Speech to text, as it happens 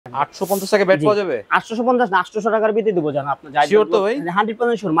850 টাকা ব্যাট পাওয়া যাবে? 850 না 800 টাকার ভিতরে দেব জান আপনার যাই শিওর তো ভাই?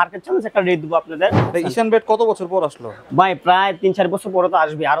 100% শিওর, মার্কেট চ্যালেঞ্জ একটা রেট দেব আপনাদের। ঈশান ব্যাট কত বছর পর আসলো ভাই? প্রায় 3-4 বছর পরে তো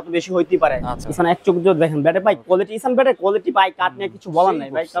আসবে, আরো তো বেশি হইতেই পারে। ঈশান এক চোখ যদি দেখেন ব্যাটে ভাই কোয়ালিটি, ঈশান ব্যাটের কোয়ালিটি ভাই কাট নিয়ে কিছু বলার নাই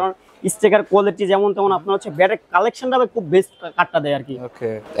ভাই, কারণ স্টিকার কোয়ালিটি যেমন তেমন আপনার হচ্ছে ব্যাটের কালেকশনটা ভাই খুব বেস্ট কাটটা দেয় আর কি। ওকে,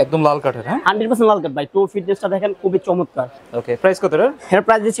 একদম লাল কাঠের। হ্যাঁ 100% লাল কাট ভাই। টো ফিটনেসটা দেখেন খুবই চমৎকার। ওকে, প্রাইস কত এর? এর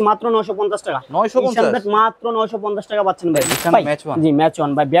প্রাইস দিচ্ছি মাত্র 950 টাকা। 950 ঈশান ব্যাট মাত্র 950 টাকা পাচ্ছেন ভাই। Match one. জি ম্যাচ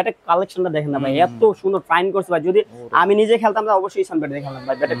ওয়ান ভাই। ব্যাটের কালেকশনটা দেখেন না ভাই, এত সুন্দর ফাইন করছে ভাই। যদি আমি নিজে খেলতাম তাহলে অবশ্যই ঈশান ব্যাট দেখালাম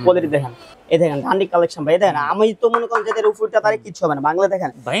ভাই। ব্যাটের কোয়ালিটি দেখেন, এই দেখেন গান্ডি কালেকশন ভাই। দেখেন আমি তো মনে করেন যে এর উপরটা তারে কিছু হবে না, বাংলা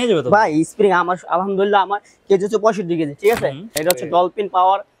দেখেন ভাঙে যাবে তো ভাই। স্প্রিং আমার আলহামদুলিল্লাহ আমার কেজি হচ্ছে 65 কেজি, ঠিক আছে। এটা হচ্ছে ডলফিন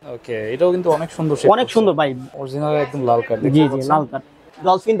পাওয়ার। ওকে, এটাও কিন্তু অনেক সুন্দর, অনেক সুন্দর ভাই। অরিজিনাল একদম লাল কাঠ। জি জি লাল কাঠ।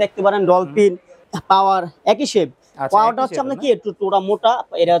 ডলফিন দেখতে পারেন, ডলফিন পাওয়ার একই শেপ। পাওয়ারটা হচ্ছে আপনার কি একটু টোরা মোটা,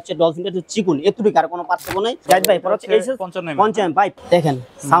 এটা হচ্ছে ডলফিনটা একটু চিকুন, এতটুকু আর কোনো পার্থক্য নাই। জাহিদ ভাই পরে হচ্ছে এই 55 ভাই। দেখেন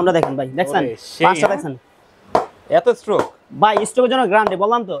সাউন্ডটা দেখেন ভাই, দেখছেন পাঁচটা দেখছেন এত স্ট্রোক ভাই। স্ট্রোকের জন্য গ্যারান্টি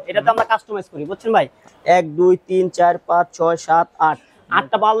বললাম তো, এটাতে আমরা কাস্টমাইজ করি বুঝছেন ভাই। 1 2 3 4 5 6 7 8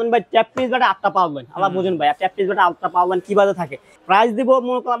 8টা পাওয়ালেন ভাই। ট্যাপ পিস বাটে 8টা পাওয়ালেন, আল্লাহ বুঝেন ভাই। ট্যাপ পিস বাটে 8টা পাওয়ালেন কি বাজে থাকে। প্রাইস দিব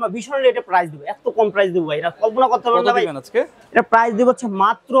মনে করেন আমরা ভীষণ রেটে প্রাইস দিব, এত কম প্রাইস দিব ভাই, এটা কল্পনা করতে পারবেন না ভাই। এটা প্রাইস দিব হচ্ছে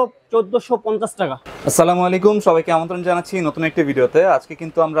মাত্র 1450 টাকা। আসসালামু আলাইকুম, সবাইকে আমন্ত্রণ জানাচ্ছি নতুন একটি ভিডিওতে। আজকে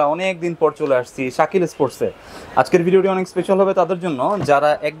কিন্তু আমরা অনেক দিন পর চলে আসছি শাকিল স্পোর্টসে। আজকের ভিডিওটি অনেক স্পেশাল হবে তাদের জন্য যারা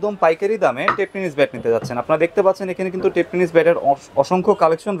একদম পাইকারি দামে টেপ টেনিস ব্যাট নিতে যাচ্ছেন। আপনারা দেখতে পাচ্ছেন এখানে কিন্তু টেপ টেনিস ব্যাটের অসংখ্য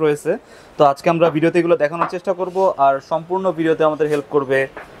কালেকশন রয়েছে। তো আজকে আমরা ভিডিওতে এগুলো দেখানোর চেষ্টা করব, আর সম্পূর্ণ ভিডিওতে আমাদের হেল্প করবে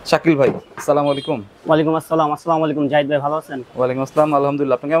শাকিল ভাই। আসসালামু আলাইকুম। ওয়ালাইকুম আসসালাম। আসসালামু আলাইকুম জাহিদ ভাই, ভালো আছেন? ওয়ালাইকুম আসসালাম,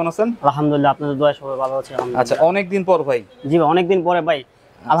 আলহামদুলিল্লাহ। আপনি কেমন আছেন? আলহামদুলিল্লাহ, আপনাদের দোয়ায় সবাই ভালো আছে। আচ্ছা, অনেক দিন পর ভাই। জি ভাই, অনেক দিন পরে ভাই।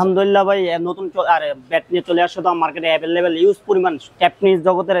 আলহামদুলিল্লাহ ভাই, নতুন আর ব্যাট নিয়ে চলে আসছে তো মার্কেটে অ্যাভেলেবেল ইউজ পরিমাণ। টেপনিস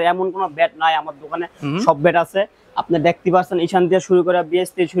জগতের এমন কোনো ব্যাট নাই আমার দোকানে, সব ব্যাট আছে। আপনি দেখতে পাচ্ছেন ঈশান দিয়ে শুরু করে বিএস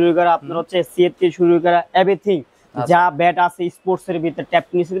থেকে শুরু করে আপনার হচ্ছে সিএট থেকে শুরু করে এভরিথিং যা ব্যাট আছে স্পোর্টস এর ভিতরে,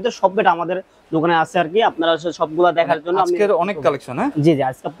 টেপনিসের ভিতরে সব ব্যাট আমাদের দোকানে আছে আর কি। আপনারা সবগুলা দেখার জন্য আজকের অনেক কালেকশন। হ্যাঁ জি জি,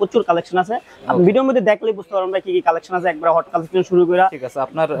 আজকে প্রচুর কালেকশন আছে। আপনি ভিডিওর মধ্যে দেখলেই বুঝতে পারবেন ভাই কি কি কালেকশন আছে। একবার হট কালেকশন শুরু করে। ঠিক আছে,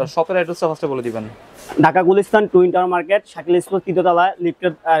 আপনার শপের অ্যাড্রেসটা ফার্স্টে বলে দিবেন। Dhaka Gulistan twin tower market, Shakil sports তৃতীয়তলা,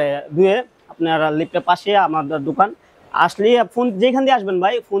 লিফটের 2 এ আপনার লিফটের পাশে আমাদের দোকান। আসলে ফোন যেখান দিয়ে আসবেন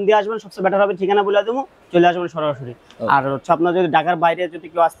ভাই, ফোন দিয়ে আসবেন সবচেয়ে বেটার হবে। ঠিকানা বলে দেবো, চলে আসবেন সরাসরি। আর হচ্ছে আপনার যদি ঢাকার বাইরে যদি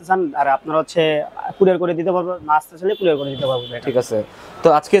কেউ আসতে চান, আর আপনার হচ্ছে কুরিয়ার করে দিতে পারবো, না আসতে চাইলে কুরিয়ার করে দিতে পারবো। ঠিক আছে, তো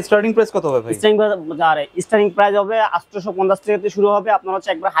আজকে স্টার্টিং প্রাইস কত হবে ভাই? স্টার্টিং প্রাইস হবে 850 টাকা থেকে শুরু হবে। আপনার হচ্ছে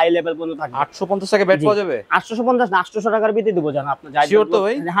একবার হাই লেভেল পর্যন্ত থাকবে। 850 টাকা ব্যাট পাওয়া যাবে? 850 না 800 টাকার ভিতরে দেবো জান আপনার যাই। শিওর তো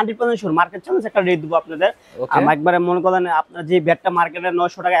ভাই? 100% শিওর, মার্কেট চ্যালেঞ্জ একটা রেট দেবো আপনাদের। একবারে মনে করেন আপনার যে ব্যাটটা মার্কেটে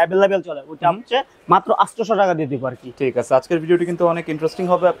 900 টাকা अवेलेबल চলে, ওটা হচ্ছে মাত্র 800 টাকা দিয়ে দিব আর কি। ঠিক আছে, আজকের ভিডিওটি কিন্তু অনেক ইন্টারেস্টিং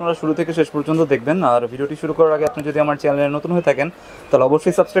হবে, আপনারা শুরু থেকে শেষ পর্যন্ত দেখবেন। আর ভিডিওটি শুরু করার আগে আপনি যদি আমার চ্যানেলে নতুন হয়ে থাকেন তাহলে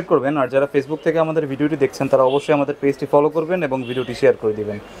অবশ্যই সাবস্ক্রাইব করবেন। আর যারা ফেসবুক থেকে আমাদের ভিডিওটি দেখছেন তারা অবশ্যই আমাদের পেজটি ফলো করবেন এবং ভিডিওটি শেয়ার করে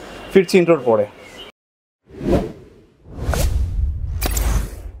দিবেন। ফিরছি ইন্ট্রোর পরে।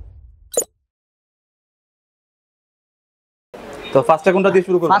 তো ফার্স্টে কোনটা দিয়ে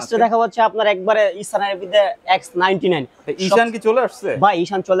শুরু করব? ফার্স্টে দেখা হচ্ছে আপনার একবারে ঈশানের ভিতরে X99। ঈশান কি চলে আসছে ভাই?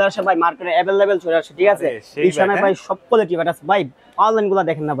 ঈশান চলে আসে ভাই, মার্কেটে अवेलेबल চলে আসে, ঠিক আছে। ঈশানের ভাই সব কোয়ালিটি ব্যাট আছে ভাই। পাওয়ারলাইনগুলো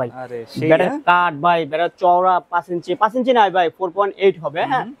দেখেন না ভাই, ব্যাটের কাট ভাই, ব্যাটের চওড়া 5 ইঞ্চি, 5 ইঞ্চি না ভাই 4.8 হবে।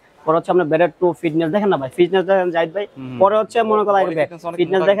 হ্যাঁ, পরে হচ্ছে আপনার ব্যাটের টু ফিটনেস দেখেন না ভাই, ফিটনেস দেখেন জাহিদ ভাই। পরে হচ্ছে মনে করেন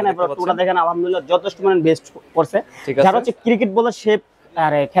ফিটনেস দেখেন, এরপর টুটা দেখেন, আলহামদুলিল্লাহ যথেষ্ট মানে বেস্ট করছে। যারা হচ্ছে ক্রিকেট বলের শেপ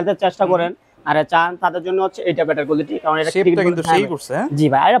আর খেলতে চেষ্টা করেন আর চান, তাদের জন্য হচ্ছে এইটা বেটার কোয়ালিটি, কারণ এটা শেপটা কিন্তু সেই করছে। জি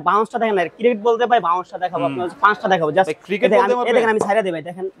ভাই, এটা বাউন্সটা দেখেন না, ক্রিকেট বলতে ভাই বাউন্সটা দেখাবো আপনাদের, পাঁচটা দেখাবো জাস্ট। ক্রিকেট বলতে এই দেখেন আমি সাইরা দেই ভাই,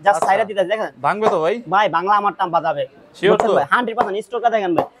 দেখেন জাস্ট সাইরা দিতে দেখেন ভাঙবে তো ভাই। ভাই বাংলা আমার টাম বাজাবে শিওর তো ভাই, 100% স্টোরটা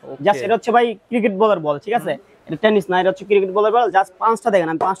দেখেন ভাই। জাস্ট এটা হচ্ছে ভাই ক্রিকেট বলার বল, ঠিক আছে। এটা টেনিস না, এটা হচ্ছে ক্রিকেট বলার বল। জাস্ট পাঁচটা দেখেন,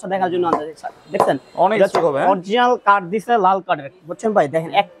 আমি পাঁচটা দেখার জন্য দেখছেন অনেক স্ট্রোক হবে। অরিজিনাল কাট দিছে লাল কাটের, বুঝছেন ভাই।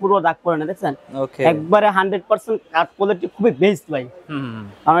 দেখেন এক পুরো দাগ পড়ে না, দেখছেন একবারে 100% কাট কোয়ালিটি খুবই বেস্ট ভাই।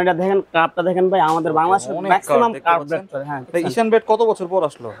 কারণ এটা দেখেন কাপটা দেখেন ভাই, আমাদের বাংলাদেশের ম্যাক্সিমাম কাপ ব্যাট চলে। হ্যাঁ, ঈশান ব্যাট কত বছর পর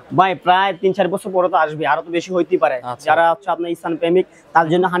আসলো ভাই? প্রায় 3-4 বছর পরে তো আসবে, আরো তো বেশি হইতেই পারে। যারা হচ্ছে আপনার ঈশান প্রেমিক তার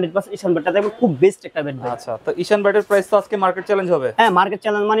জন্য 100% ঈশান ব্যাটটা দেখবেন খুব বেস্ট একটা ব্যাট। আচ্ছা, তো ঈশান ব্যাটের প্রাইস তো আজকে মার্কেট চ্যালেঞ্জ হবে। হ্যাঁ, মার্কেট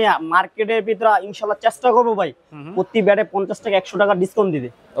চ্যালেঞ্জ মানে মার্কেটের ভিতরে ইনশাআল্লাহ চেষ্টা করব ভাই প্রতি ব্যাটে 50 টাকা 100 টাকা ডিসকাউন্ট দিতে।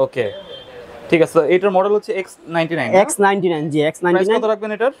 ওকে ঠিক আছে, এটার মডেল হচ্ছে X99। X99 জি, X99 কত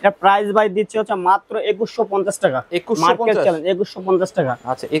রাখবেন এটার? এটা প্রাইস ভাই দিচ্ছে হচ্ছে মাত্র 2150 টাকা। মার্কেট চ্যালেঞ্জ 2150 টাকা।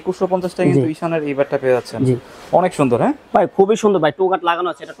 আচ্ছা, 2150 টাকা কিন্তু ঈশানের এই ব্যাটটা পেয়ে যাচ্ছেন। জি, অনেক সুন্দর। হ্যাঁ ভাই, খুবই সুন্দর ভাই। টোকাট লাগানো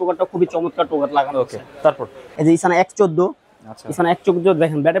আছে, এটা টোকাটটা খুবই চমৎকার টোকাট লাগানো আছে। ওকে, তারপর এই যে ঈশান X14, আচ্ছা ইসান এক চোখ দিয়ে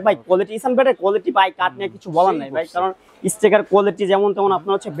দেখেন ব্যাটের ভাই কোয়ালিটি, ইসান ব্যাটের কোয়ালিটি ভাই কাট নিয়ে কিছু বলার নাই ভাই, কারণ স্টিকার কোয়ালিটি যেমন তেমন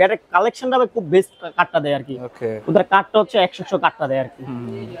আপনার হচ্ছে ব্যাটের কালেকশনটা ভাই খুব বেস্ট কাটটা দেয় আর কি। ওকে, ওদের কাটটা হচ্ছে 100 কাটটা দেয় আর কি,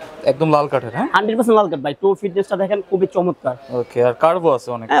 একদম লাল কাঠের। হ্যাঁ 100% লাল কাট ভাই, টো ফিটনেসটা দেখেন খুবই চমৎকার। ওকে, আর কার্ভও আছে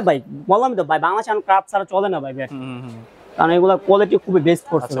অনেক। হ্যাঁ ভাই বললাম তো ভাই বাংলাদেশে এখন কাট ছাড়া চলে না ভাই ব্যাট, কারণ এগুলা কোয়ালিটি খুবই বেস্ট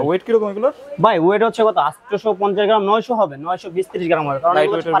করছে। আচ্ছা ওয়েট কিরকম এগুলোর? ভাই ওয়েট হচ্ছে কত 850 গ্রাম, 900 হবে, 920-30 গ্রাম হবে, কারণ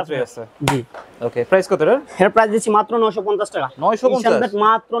এগুলো পারফেক্ট আছে। জি ওকে, প্রাইস কত এর? এর প্রাইস দিচ্ছি মাত্র 950 টাকা। 950 ঈশান ব্যাট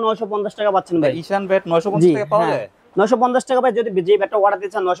মাত্র 950 টাকা পাচ্ছেন ভাই। ঈশান ব্যাট 950 টাকা পাওয়া যায়? 950 টাকা ভাই, যদি যে ব্যাটটা অর্ডার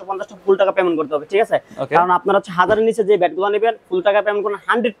দিচ্ছেন 950 টাকা ফুল টাকা পেমেন্ট করতে হবে, ঠিক আছে? কারণ আপনারা হচ্ছে হাজারের নিচে যে ব্যাটগুলো নেবেন ফুল টাকা পেমেন্ট করুন,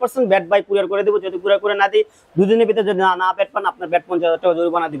 100% ব্যাট বাই কুরিয়ার করে দেব। যদি কুরিয়ার করে না দিই দুদিনের ভিতরে যদি না ব্যাট পান আপনার ব্যাট 50,000 টাকা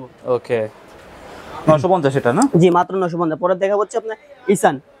জরিমানা দিব। ওকে 950 এটা না? জি মাত্র 950। পরে দেখা হচ্ছে আপনার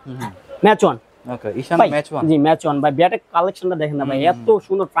ঈশান ম্যাচ ওয়ান। ওকে ঈশান ম্যাচ ওয়ান। জি ম্যাচ ওয়ান ভাই, ব্যাটের কালেকশনটা দেখেন না ভাই, এত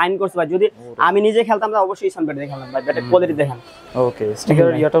সুন্দর ফাইন করছে ভাই। যদি আমি নিজে খেলতাম তাহলে অবশ্যই ঈশান ব্যাট দেখালাম ভাই, ব্যাটের কোয়ালিটি দেখেন। ওকে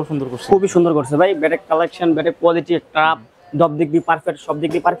স্টিকারের ইয়াটাও সুন্দর করছে, খুবই সুন্দর করছে ভাই ব্যাটের কালেকশন, ব্যাটের কোয়ালিটি, ট্রাপ সব দিক দিয়ে পারফেক্ট, সব দিক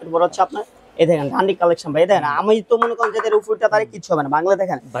দিয়ে পারফেক্ট। বড় হচ্ছে আপনার এই দেখেন ডান্ডি কালেকশন ভাই, দেখেন আমি তো মনে করেন যে উপরটা তারে কিছু হবে না, বাংলা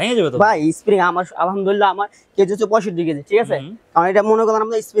দেখেন ভেঙে যাবে তো ভাই। স্প্রিং আমার আলহামদুলিল্লাহ আমার কেজি হচ্ছে 65 কেজি, ঠিক আছে? কারণ এটা মনে করেন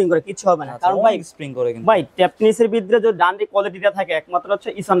আমরা স্প্রিং করে কিছু হবে না, কারণ ভাই স্প্রিং করে কিন্তু ভাই টেপনিসের ভিতরে যে ডান্ডি কোয়ালিটিটা থাকে একমাত্র হচ্ছে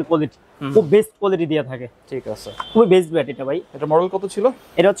ঈশান কোয়ালিটি, খুব বেস্ট কোয়ালিটি দিয়ে থাকে। ঠিক আছে, খুবই বেস্ট ব্যাট এটা ভাই। এটা মডেল কত ছিল?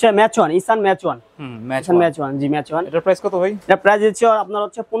 এটা হচ্ছে ম্যাচ ওয়ান, ঈশান ম্যাচ ওয়ান। ম্যাচ ওয়ান, জি ম্যাচ ওয়ান। এটার প্রাইস কত ভাই? এটা প্রাইস হচ্ছে আপনার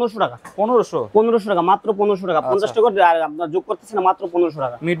হচ্ছে 1500 টাকা। 1500 টাকা, মাত্র 1500 টাকা। 50 টাকা আর আপনার যোগ করতেছেন না, মাত্র 1500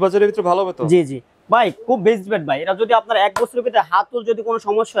 টাকা। মিড বাজারের ভিতরে ভালো হবে তো? জি জি ভাই, খুব বেস্ট ব্যাট ভাই। এটা যদি আপনার 1 বছরের ভিতরে হাতও যদি কোনো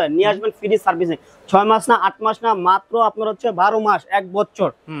সমস্যা হয় নিয়ে আসবেন ফ্রি সার্ভিসিং, 6 মাস না 8 মাস না, মাত্র আপনার হচ্ছে 12 মাস 1 বছর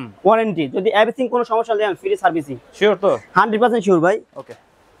ওয়ারেন্টি। যদি এভরিথিং কোনো সমস্যা দেন ফ্রি সার্ভিসিং। শিওর তো? 100% শিওর ভাই। ওকে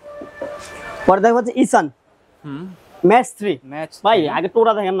পরে দেখা হচ্ছে ঈশান ম্যাচ 3 ভাই, আগে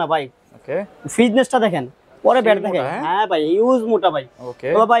টোরা দেখেন না ভাই, ওকে ফিটনেসটা দেখেন, পরে ব্যাট দেখেন। হ্যাঁ ভাই ইউজ মোটা ভাই। ওকে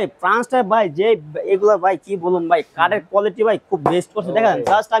ভাই ফ্রান্সটা ভাই যে এগুলা ভাই কি বলুন ভাই, কার্ডের কোয়ালিটি ভাই খুব বেস্ট করছে। দেখেন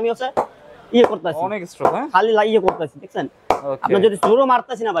জাস্ট আমি হচ্ছে ইয়ে করতেছি, অনেক স্ট্রং। হ্যাঁ খালি লাগিয়ে করতেছি, দেখছেন? আপনি যদি জোরে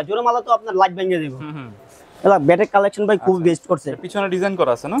মারতেছি না ভাই, জোরে মারলে তো আপনার লাইট ভেঙে দেব। এলা ব্যাটের কালেকশন ভাই খুব বেস্ট করছে। পিছনে ডিজাইন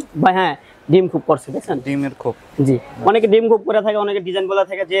করা আছে না ভাই? হ্যাঁ ডিম খুব করছে, দেখছেন? ডিমের খোপ। জি অনেকে ডিম খুব করে থাকে, অনেকে ডিজাইন বলা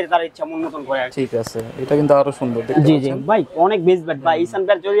থাকে, যে তার ইচ্ছা মন মতন করে। ঠিক আছে, এটা কিন্তু আরো সুন্দর দেখতে। জি জি ভাই অনেক বেস্ট ব্যাট ভাই। ঈশান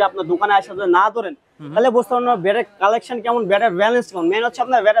ব্যাট যদি আপনার দোকানে আসে যদি না ধরেন তাহলে বুঝতে পারবেন না ব্যাটের কালেকশন কেমন, ব্যাটের ব্যালেন্স কেমন। মেন হচ্ছে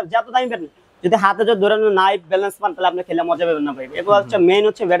আপনার ব্যাটের যত দামি ব্যাট যদি হাতে যদি ধরেন নাই ব্যালেন্স পান তাহলে আপনি খেলে মজা পাবেন না ভাই। এগুলো হচ্ছে মেইন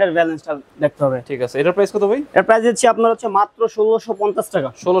হচ্ছে ব্যাটের ব্যালেন্সটা দেখতে হবে। ঠিক আছে, এটার প্রাইস কত ভাই? এর প্রাইস হচ্ছে আপনার হচ্ছে মাত্র 1650 টাকা।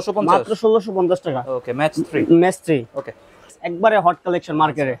 1650 মাত্র 1650 টাকা। ওকে ম্যাচ 3। ম্যাচ 3 ওকে একবারে হট কালেকশন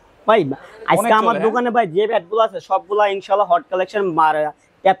মার্কেটে ভাই। আজকে আমার দোকানে ভাই যে ব্যাটগুলো আছে সবগুলা ইনশাআল্লাহ হট কালেকশন।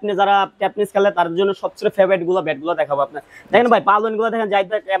 ট্যাপনি যারা ট্যাপনিস খেলে তার জন্য সবচেয়ে ফেভারিট গুলো ব্যাটগুলো দেখাবো আপনার। দেখেন ভাই পালন গুলো দেখেন, যাই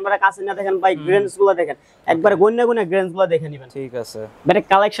ক্যামেরা কাছে না দেখেন ভাই, গ্রেনস গুলো দেখেন, একবারে গন্যা গন্যা গ্রেনস গুলো দেখে নেবেন। ঠিক আছে, ব্যাটের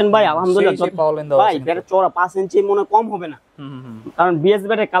কালেকশন ভাই আলহামদুলিল্লাহ ভাই, ব্যাটের চওড়া 5 ইঞ্চি মনে কম হবে না, কারণ বিএস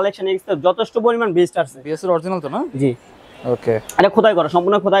ব্যাটের কালেকশন যথেষ্ট পরিমাণ বেস্ট আছে। বিএস এর অরিজিনাল তো না? জি ওকে, আরে খোদাই করা,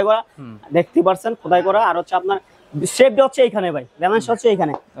 সম্পূর্ণ খোদাই করা, দেখতে পারছেন খোদাই করা। আর হচ্ছে আপনার শেপটা হচ্ছে এইখানে ভাই, ব্যালেন্স হচ্ছে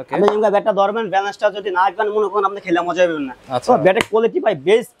এইখানে। আপনি যেমন ব্যাটটা ধরবেন, ব্যালেন্সটা যদি না আসবেন মনে করেন আপনি খেলে মজা পাবেন না। তো ব্যাটের কোয়ালিটি ভাই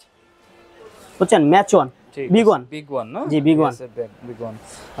বেস্ট বুঝছেন। ম্যাচ ওয়ান বিগ ওয়ান না? জি বিগ ওয়ান।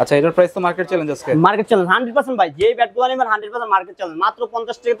 আচ্ছা এটার প্রাইস তো মার্কেট চ্যালেঞ্জ আজকে? মার্কেট চ্যালেঞ্জ 100% ভাই। যে ব্যাটগুলো নেবেন 100% মার্কেট চ্যালেঞ্জ। মাত্র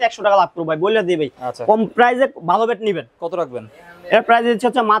 50 টাকা থেকে 100 টাকা লাভ করব ভাই, বলে দিই ভাই। কম প্রাইসে ভালো ব্যাট নেবেন। কত রাখবেন? এর প্রাইস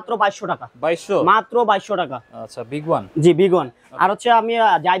হচ্ছে মাত্র 2200 টাকা। 2200? মাত্র 2200 টাকা। আচ্ছা বিগ ওয়ান। জি বিগ ওয়ান। আর হচ্ছে আমি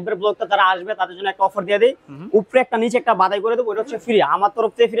জাহিদের ব্লগটা যারা আসবে তাদের জন্য একটা অফার দিয়ে দেই, উপরে একটা নিচে একটা বাদাই করে দেব, ওটা হচ্ছে ফ্রি আমার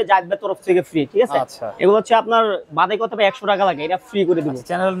তরফ থেকে, ফ্রি জাহিদের তরফ থেকে ফ্রি, ঠিক আছে? আচ্ছা এগুলো হচ্ছে আপনার বাদাই করতে হবে 100 টাকা লাগে, এটা ফ্রি করে দেব।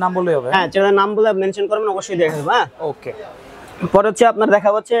 চ্যানেলের নাম বললেই হবে? হ্যাঁ চ্যানেলের নাম বলে মেনশন করবেন, অবশ্যই দেখে দেব। হ্যাঁ ওকে। পরে হচ্ছে আপনার দেখা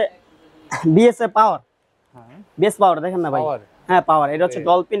হচ্ছে বিএসএ পাওয়ার। বিএস পাওয়ার দেখেন না ভাই? হ্যাঁ পাওয়ার, এটা হচ্ছে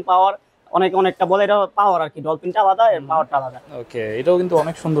ডলফিন পাওয়ার। অনেকটা বলে এটা পাওয়ার আর কি, ডলফিনটা আলাদা এর পাওয়ারটা আলাদা। ওকে, এটাও কিন্তু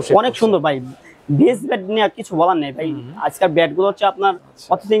অনেক সুন্দর, অনেক সুন্দর ভাই। বেস ব্যাট নিয়ে কিছু বলার নেই ভাই। আজকাল ব্যাট গুলো হচ্ছে আপনার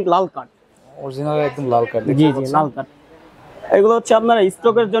অথেন্টিক লাল কাট, অরিজিনাল একদম লাল কাট। জি জি লাল কাট। এগুলো হচ্ছে আপনার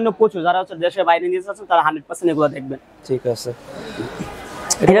স্টকের জন্য প্রচুর, যারা হচ্ছে দেশের বাইরে নিয়ে যাচ্ছেন তারা 100% এগুলো দেখবেন। ঠিক আছে,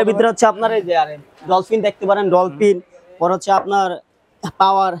 এর ভিতরে হচ্ছে আপনার এই যে আরে ডলফিন দেখতে পারেন, ডলফিন। পর হচ্ছে আপনার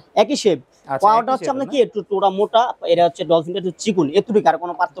পাওয়ার একই শেপ। পাওয়ারটা হচ্ছে আপনার কি একটু টোরা মোটা, এটা হচ্ছে ডলফিনটা একটু চিকুন, এতটুকু, আর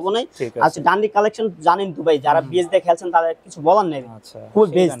কোনো পার্থক্য নাই। আচ্ছা ডান্ডি কালেকশন জানেন তো ভাই, যারা বিএস দিয়ে খেলছেন তাদের কিছু বলার নেই। আচ্ছা খুব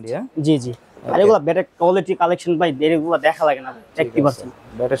বেস্ট। জি জি। আর এগুলো ব্যাটের কোয়ালিটি কালেকশন ভাই, এগুলো দেখা লাগে না, দেখতে পাচ্ছেন?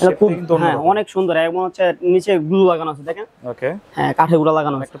 ব্যাটের শেপটা কিন্তু হ্যাঁ অনেক সুন্দর। এবং হচ্ছে নিচে গ্লু লাগানো আছে দেখেন। ওকে, হ্যাঁ কাঠে গুলো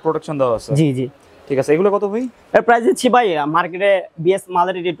লাগানো আছে, একটা প্রোটেকশন দেওয়া আছে। জি জি। ঠিক আছে, এগুলো কত ভাই? এর প্রাইস দিচ্ছি ভাই মার্কেটে বিএস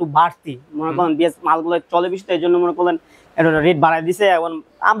মালের একটু বাড়তি, মনে করেন বিএস মালগুলো চলে বেশি, তো এই জন্য মনে করেন এটা রেট বাড়াই দিছে, এখন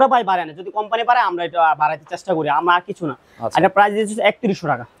আমরা ভাই বাড়াই না, যদি কোম্পানি বাড়ায় আমরা এটা বাড়াইতে চেষ্টা করি, আমরা আর কিছু না। এটা প্রাইস দিয়েছে 3100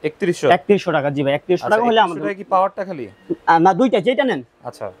 টাকা। 3100 টাকা, জি ভাই 3100 টাকা হলে আমাদের কি পাওয়ারটা খালি না, দুইটা যেটা নেন।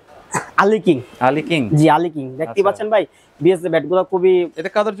 আচ্ছা, আলী কিং জি, আলী কিং দেখতে পাচ্ছেন ভাই, বিএস ব্যাটগুলো খুবই। এটা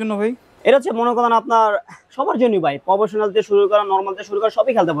কাদের জন্য ভাই? এটা হচ্ছে মনে করেন আপনার সবার জন্যই ভাই, প্রফেশনাল থেকে শুরু করে নরমাল থেকে শুরু করে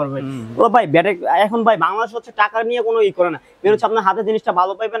সবই খেলতে পারবে ও ভাই। ব্যাটে এখন ভাই বাংলাদেশ হচ্ছে টাকা নিয়ে কোনো ই করে না, মেন হচ্ছে আপনার হাতে জিনিসটা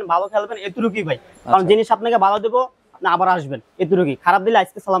ভালো পাইবেন, ভালো খেলবেন, এতটুকুই ভাই। কারণ জিনিস আপনাকে ভালো দেবো না, আবার আসবেন, এতটুকুই। খারাপ দিলে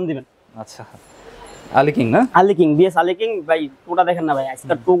আজকে সালাম দিবেন। আচ্ছা, আলী কিং না? Ali king, BS Ali king ভাই। টোটা দেখেন না ভাই,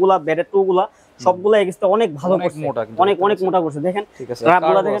 আজকে টোগুলা ব্যাটের টোগুলা সবগুলা এক্সট্রা অনেক ভালো করছে, অনেক মোটা করছে। দেখেন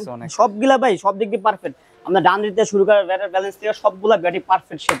গ্রাফগুলা দেখেন, সবগুলা ভাই সব দিক দিয়ে পারফেক্ট। আমরা ডান দিতে শুরু করে ব্যাটের ব্যালেন্স থেকে সবগুলা ব্যাটে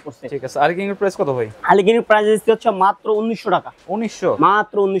পারফেক্ট শেপ করছে। ঠিক আছে, আলী কিং এর প্রাইস কত ভাই? আলী কিং এর প্রাইস হচ্ছে মাত্র 1900 টাকা। 1900,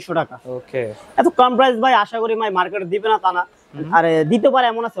 মাত্র 1900 টাকা। ওকে, এত কম প্রাইস ভাই আশা করি ভাই মার্কেটে দিবে না তা না, আরে দিতে পারে,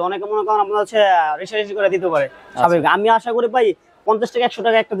 এমন আছে অনেকে মনে করেন আপনার হচ্ছে রেশারেশি করে দিতে পারে স্বাভাবিক। আমি আশা করি ভাই 50 টাকা 100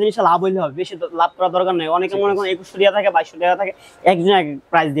 টাকা একটা জিনিস লাভ হইলে হবে, বেশি লাভ করার দরকার নেই। অনেকে মনে করেন 2100 টাকা থাকে, 2200 টাকা থাকে, একজন এক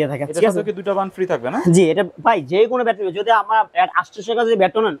প্রাইস দিয়ে থাকে। ঠিক আছে, কি দুটো বান ফ্রি থাকবে না? জি, এটা ভাই যে কোনো ব্যাট যদি আমরা 800 টাকা যদি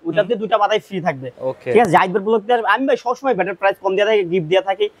ব্যাট নেন, ওটাতে দুটো পাতাই ফ্রি থাকবে। ঠিক আছে, জাহিদ ব্যাট ব্লক দিয়ে আমি ভাই সবসময় ব্যাটের প্রাইস কম দিয়ে থাকি, গিফট দিয়ে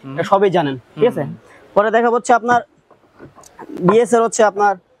থাকি, সবাই জানেন। ঠিক আছে, পরে দেখা হচ্ছে আপনার বিএস এর হচ্ছে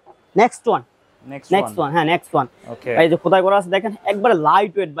আপনার নেক্সট ওয়ান। হ্যাঁ, নেক্সট ওয়ান এই যে খোদাই করা আছে দেখেন, একবারে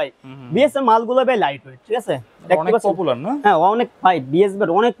লাইট ওয়েট ভাই। বিএস এর মালগুলো ভাই লাইট ওয়েট, ঠিক আছে, অনেক পপুলার না? হ্যাঁ, অনেক ভাই বিএস ব্যাট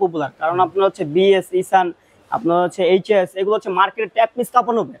অনেক পপুলার। কারণ আপনার হচ্ছে বিএস, ইসান, আপনার হচ্ছে এইচএস, এগুলো হচ্ছে মার্কেটে ট্যাপ মিস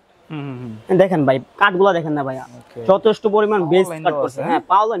কাপানো ব্যাট। দেখেন ভাই কাটগুলো দেখেন না ভাই, যথেষ্ট পরিমাণ বেস কাট করছে। হ্যাঁ,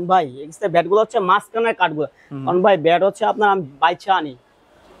 পাওলেন ভাই এক্সট্রা ব্যাটগুলো হচ্ছে মাঝখানের কাটগুলো। কারণ ভাই ব্যাট হচ্ছে আপনার আমি বাইচা আনি,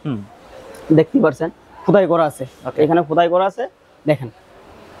 দেখতে পাচ্ছেন খোদাই করা আছে, এখানে খোদাই করা আছে দেখেন।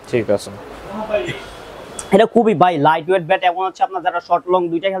 ঠিক আছে, এটা খুবই ভাই লাইট ওয়েট ব্যাট। এখন হচ্ছে আপনার যারা শর্ট লং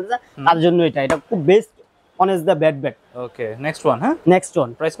দুইটা খেলতে চান তার জন্য এটা খুব best honest the bat. Okay, next one. হ্যাঁ, নেক্সট ওয়ান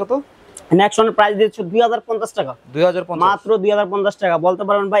প্রাইস কত? নেক্সট ওয়ানের প্রাইস দিচ্ছে 2050 টাকা। 2050, মাত্র 2050 টাকা। বলতে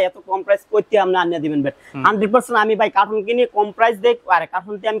পারেন ভাই এত কম প্রাইস কইতে আপনি আনিয়ে দিবেন ব্যাট? 100% আমি ভাই কার্টুন কিনি কম প্রাইস দেই, আর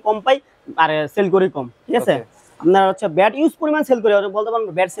কার্টুনতে আমি কম পাই আর সেল করি কম। ঠিক আছে, আপনার হচ্ছে ব্যাট ইউজ পরিমাণ সেল করি, বলতে পারেন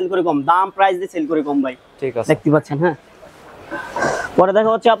ব্যাট সেল করি কম, দাম প্রাইস দিয়ে সেল করি কম ভাই। ঠিক আছে, দেখতে পাচ্ছেন। হ্যাঁ, পরে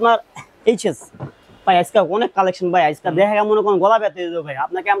দেখা হচ্ছে আপনার এইচএস ভাই, আজকে অনেক কালেকশন ভাই, আজকে দেখা মনে কোন গলা ব্যথা হয়ে যাবে ভাই,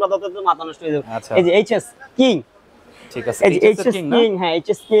 আপনাকে আমরা তত মাথা নষ্ট হয়ে যাবে। এই যে এইচএস কিং, ঠিক আছে, এইচএস কিং। হ্যাঁ,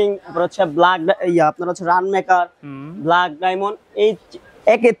 এইচএস কিং, তারপর হচ্ছে ব্ল্যাক, আপনার হচ্ছে রান মেকার, ব্ল্যাক ডায়মন্ড, এই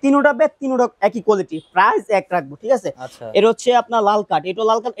একে তিনটা ব্যাট, তিনটা একই কোয়ালিটি, প্রাইস এক রাখবো। ঠিক আছে, এর হচ্ছে আপনার লাল কাট, এটা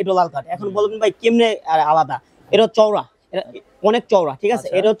লাল কাট, এটা লাল কাট। এখন বলবেন ভাই কেমনে আলাদা? এটা চওড়া, এটা অনেক চওড়া। ঠিক আছে,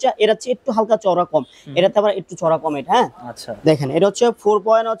 এটা হচ্ছে একটু হালকা চওড়া কম, এটাতে আবার একটু চওড়া কম। এটা হ্যাঁ, আচ্ছা দেখেন, এটা হচ্ছে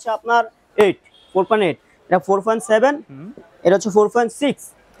 4 হচ্ছে আপনার 4.8, এটা 4.7, এটা হচ্ছে 4.6।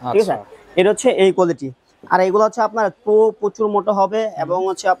 ঠিক আছে, এটা হচ্ছে এই কোয়ালিটি। আর এগুলো হচ্ছে আপনার প্রচুর মোটা হবে এবং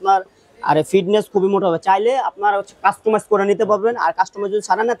হচ্ছে আপনার আর ফিটনেস খুবই মোটা হবে। চাইলে আপনার হচ্ছে কাস্টমাইজ করে নিতে পারবেন, আর কাস্টমাইজ যদি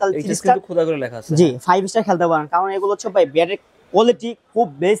ছাড়া না তাহলে 3 স্টার খোদা করে লেখা আছে, জি 5 স্টার খেলতে পারেন। কারণ এগুলো হচ্ছে ভাই ব্যাটের কোয়ালিটি খুব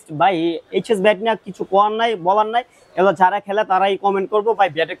বেস্ট ভাই। এইচএস ব্যাট নিয়ে কিছু কোয়ার নাই, বলার নাই, এগুলো যারা খেলে তারাই কমেন্ট করবো ভাই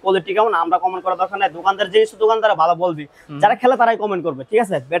ব্যাটের কোয়ালিটি কেমন। আমরা কমেন্ট করার দরকার নাই, দোকানদার জিনিস দোকানদার ভালো বলবি, যারা খেলে তারাই কমেন্ট করবে। ঠিক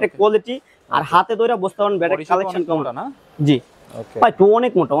আছে, ব্যাটের কোয়ালিটি আর হাতে ধরে বুঝতে পারেন ব্যাটের কালেকশন কেমন না। জি ভাই, তো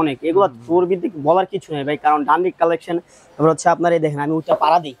অনেক মোটা, অনেক, এগুলো তোর ভিত্তিক বলার কিছু নেই ভাই। কারণ ডান্ডিক কালেকশন। এবার হচ্ছে আপনার এই দেখেন, আমি উঠে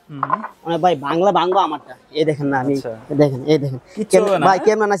পাড়া দিই মানে ভাই, বাংলা বাংলা আমারটা এই দেখেন না, আমি দেখেন, এই দেখেন ভাই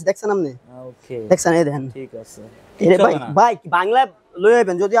কেমন আছে দেখছেন আপনি? দেখছেন, এই দেখেন। ঠিক আছে ভাই, ভাই বাংলা লয়ে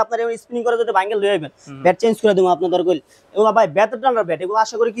আইবেন, যদি আপনার স্পিনিং করে যদি বাংলা লয়ে আইবেন, ব্যাট চেঞ্জ করে দেবো আপনার দরকার। এগুলো ভাই ব্যাট ডান্ডার ব্যাট, এগুলো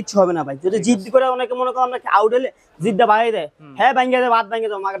আশা করি কিছু হবে না ভাই। যদি জিদ করে অনেকে মনে করেন আপনাকে আউট হলে জিদটা বাড়াই দেয়, হ্যাঁ ভাঙ্গা দেয়, বাদ ভাঙ্গা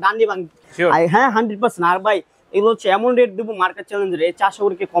দেয়, আমাকে ডান্ডি ভাঙ, হ্যাঁ 100%। আর ভাই এগুলো হচ্ছে এমন রেট দেবো মার্কেট চ্যালেঞ্জের, এই 400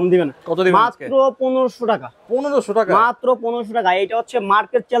 করে কম দিবে না, মাত্র 1500 টাকা। 1500 টাকা, মাত্র 1500 টাকা। এটা হচ্ছে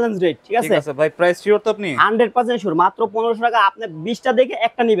মার্কেট চ্যালেঞ্জ রেট। ঠিক আছে ভাই, প্রাইস শিওর তো আপনি? 100% শিওর, মাত্র 1500 টাকা। আপনি 20টা দেখে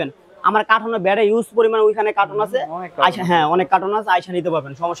একটা নেবেন। আমার কার্টুনে ব্যাটে ইউজ পরিমাণ ওইখানে কার্টুন আছে, আইসা, হ্যাঁ অনেক কার্টুন আছে, আইসা নিতে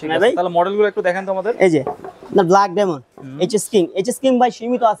পারবেন, সমস্যা নাই ভাই। তাহলে মডেলগুলো একটু দেখেন তো আমাদের। এই যে আপনার black diamond, HS king. HS king ভাই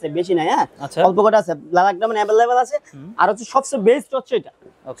সীমিত আছে, বেশি নাই, হ্যাঁ অল্প কটা আছে। ব্ল্যাক ডায়মন্ড अवेलेबल আছে। আর হচ্ছে সবচেয়ে বেস্ট হচ্ছে এটা,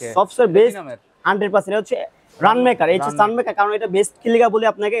 ওকে সবচেয়ে বেস্ট 100% হচ্ছে run maker, HS run maker. কারণ এটা বেস্ট কিলিগা বলি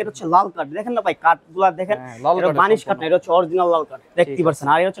আপনাকে। এটা হচ্ছে লাল কাট, দেখেন না ভাই কাটগুলো দেখেন, এটা বানিশ কাট না, এটা হচ্ছে অরিজিনাল লাল কাট, দেখতে পাচ্ছেন।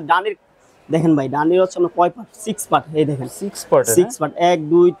 আর এটা হচ্ছে ডানির, দেখেন ভাই ডানির হচ্ছে আমরা কয় পার্ট? 6 পার্ট। এই দেখেন 6 পার্ট, 1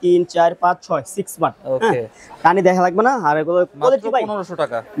 2 3 4 5 6 6 পার্ট। ওকে, ডানি দেখা লাগবে না। আর এগুলো কোয়ালিটি ভাই 1500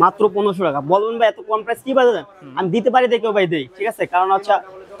 টাকা, মাত্র 1500 টাকা। বলবেন ভাই এত কম প্রাইস কি পাওয়া যায়? আমি দিতে পারি, দেখেও ভাই দেই। ঠিক আছে, কারণ হচ্ছে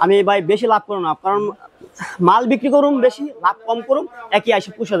আমি ভাই বেশি লাভ করব না, কারণ মাল বিক্রি করুম বেশি, লাভ কম করুম, একই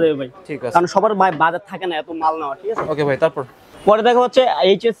আইসা পুষা যাবে ভাই। ঠিক আছে, কারণ সবার ভাই বাজার থাকে না এত মাল নেওয়া। ঠিক আছে, ওকে ভাই। তারপর পরে দেখা হচ্ছে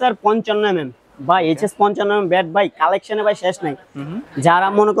এইচএস আর 55 mm ভাই এইচএস 55 ব্যাট ভাই কালেকশনে ভাই শেষ নাই। যারা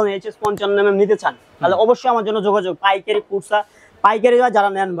মনে করেন এইচএস 55 নিতে চান তাহলে অবশ্যই আমার জন্য যোগাযোগ। পাইকারি কুরসা পাইকারি যারা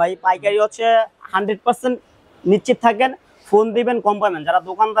নেন ভাই, পাইকারি হচ্ছে 100% নিশ্চিত থাকেন, ফোন দিবেন কম পাবেন। যারা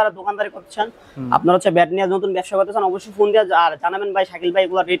দোকানদারি করছেন, আপনারা হচ্ছে ব্যাট নিয়ে নতুন ব্যবসা করতে চান, অবশ্যই ফোন দিয়ে আর জানাবেন ভাই শাকিল ভাই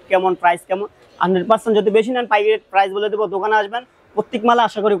এগুলো রেট কেমন, প্রাইস কেমন। 100% যদি বেশি নেন পাইকারি প্রাইস বলে দেবো, দোকানে আসবেন প্রত্যেক মালে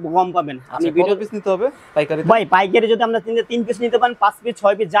আশা করি কম পাবেন। আমি ভিডিও পিস নিতে হবে পাইকারি ভাই, পাইকারি যদি আমরা 3 পিস নিতে পারেন, 5 পিস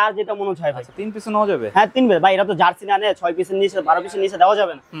 6 পিস যার যেটা মনে হয় ভাই। 3 পিস নেওয়া যাবে? হ্যাঁ 3 পিস ভাই, এটা তো জার্সি না, 6 পিসের নিচে 12 পিসের নিচে দেওয়া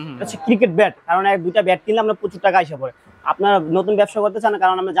যাবে না। এটা হচ্ছে ক্রিকেট ব্যাট, কারণ এক দুইটা ব্যাট কিনলে আমরা প্রচুর টাকা এসে পড়ে। আপনারা নতুন ব্যবসা করতে চান,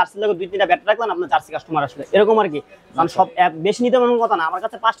 কারণ আমরা জার্সি লোক 2-3টা ব্যাট রাখলাম, আপনার জার্সি কাস্টমার আসলে এরকম আর কি। কারণ সব বেশি নিতে পারেন কথা না, আমার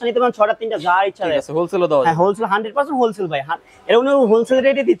কাছে 5টা নিতে পারেন, 6টা 3টা যা ইচ্ছা ঠিক আছে, হোলসেলও দাও? হ্যাঁ হোলসেল, 100% হোলসেল ভাই। এরকম হোলসেল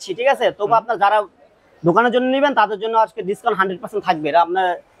রেটে দিচ্ছি, ঠিক আছে। তবু আপনার যারা দোকানের জন্য নেবেন তাদের জন্য আজকে ডিসকাউন্ট 100% থাকবে, এটা আপনার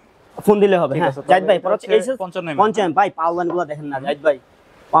ফোন দিলে হবে। হ্যাঁ জাহিদ ভাই, পরে হচ্ছে এইচএস 55 ভাই, পাওয়ার গুলো দেখেন না জাহিদ ভাই,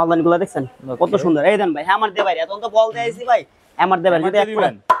 পাওয়ার গুলো দেখছেন কত সুন্দর। এই দেন ভাই, হ্যামার দে ভাই, এখন তো বল দেইছি ভাই, হ্যামার দে ভাই, যদি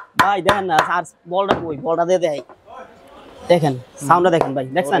ভাই দেখেন না আর বলটা কই, বলটা দিয়ে দেই, দেখেন সাউন্ডটা দেখেন ভাই,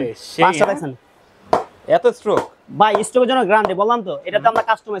 দেখছেন পাঁচটা দেখছেন এত স্ট্রোক ভাই। স্টকের জন্য গ্যারান্টি বললাম তো, এটাতে আমরা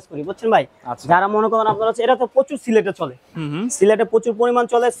কাস্টমাইজ করি, বুঝছেন ভাই। যারা মনে করেন আপনারা হচ্ছে, এটা তো প্রচুর সিলেটে চলে, সিলেটে প্রচুর পরিমাণ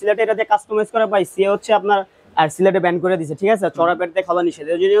চলে, সিলেটে এটা দিয়ে কাস্টমাইজ করে ভাই। সে হচ্ছে আপনার আর সিলেটে ব্যান করে দিয়েছে, ঠিক আছে। চড়া ব্যাট দিয়ে খাওয়া নিষেধ,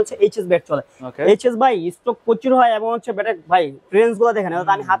 এই জন্য হচ্ছে এইচএস ব্যাট চলে। এইচএস ভাই স্টক প্রচুর হয়, এবং হচ্ছে ব্যাটের ভাই রেঞ্জ গুলো দেখেন,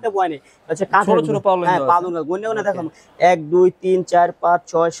 এটা আমি হাতে বয় নেই, হচ্ছে ছোট ছোট পাউলেন। হ্যাঁ পাউলেন গুনে গুনে দেখেন, 1 2 3 4 5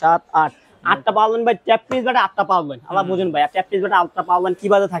 6 7 8 8টা পাউলেন ভাই। ট্যাপ পিস ব্যাটে 8টা পাউলেন, আলাদা বুঝেন ভাই। আর ট্যাপ পিস ব্যাটে 8টা পাউলেন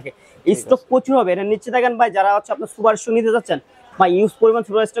কিভাবে থাকে, স্টক প্রচুর হবে। এটা নিচে থাকেন ভাই, যারা হচ্ছে আপনার সুপার শু নিতে যাচ্ছেন ভাই, ইউজ পরিমাণ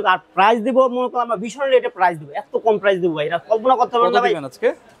সুপার স্টক। আর প্রাইস দিব মনে করেন আমরা ভীষণ রেটে প্রাইস দিব, এত কম প্রাইস দিব ভাই, এটা কল্পনা করতে পারবেন না ভাই।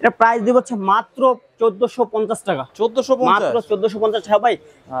 এটা প্রাইস দিব হচ্ছে মাত্র 1450 টাকা। 1450 মাত্র 1450 টাকা ভাই।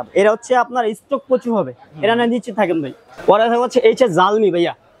 এটা হচ্ছে আপনার স্টক প্রচুর হবে, এটা না নিশ্চিত থাকেন ভাই। পরে হচ্ছে এইচএস জালমি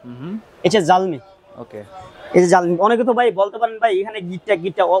ভাইয়া, এইচএস জালমি। ওকে, এই যে জালমি অনেকে তো ভাই বলতে পারেন ভাই এখানে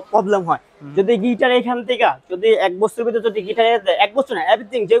গিটার প্রবলেম হয়। যদি গিটার এখান থেকে যদি 1 বছরের ভিতরে যদি গিটার 1 বছর না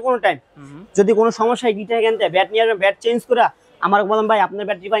এভরিথিং যে কোনো টাইম যদি কোনো সমস্যা হয়, গিটার এখান থেকে ব্যাট নিয়ে আসবেন, ব্যাট চেঞ্জ করে আমার বলেন ভাই আপনার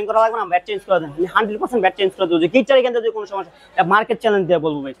ব্যাট রিফাইন করা লাগবে না, ব্যাট চেঞ্জ করে দেন, 100% ব্যাট চেঞ্জ করে দেবো। গিটার এখান থেকে যদি কোনো সমস্যা, মার্কেট চ্যালেঞ্জ দিয়ে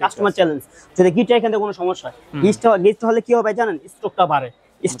বলবো ভাই, কাস্টমার চ্যালেঞ্জ। যদি গিটার এখান থেকে কোনো সমস্যা হয়, গিটার হলে কি হবে ভাই জানেন, স্টকটা বাড়ে।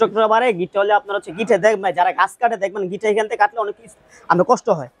 স্টকটা বাড়ে, গিটার হলে আপনার হচ্ছে গিটার দেখবেন, যারা গাছ কাটে দেখবেন গিটার এখান থেকে কাটলে অনেক আমরা কষ্ট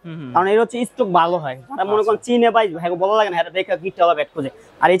হয়, কারণ এর হচ্ছে স্টক ভালো হয়। যারা মনে করেন চিনে ভাই ভাই বলা লাগে না, এটা দেখে গিটার ব্যাট খোঁজে।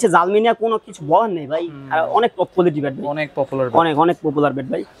 আর এই যে জালমিনিয়া কোনো কিছু বলার নেই ভাই, আর অনেক টপ কোয়ালিটি ব্যাট, অনেক পপুলার, অনেক পপুলার ব্যাট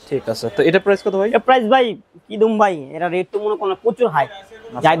ভাই। ঠিক আছে, তো এটা প্রাইস কত ভাই? এটা প্রাইস ভাই কি দুম ভাই, এটা রেট তো মনে করেন প্রচুর হাই।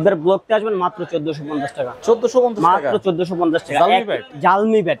 জাহিদবার ব্লকতে আসবেন মাত্র 1450 টাকা। 1450 টাকা মাত্র 1450 টাকা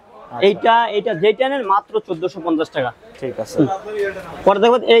জালমি ব্যাট। এইটা যেটা নেন মাত্র 1450 টাকা। ঠিক আছে, পরে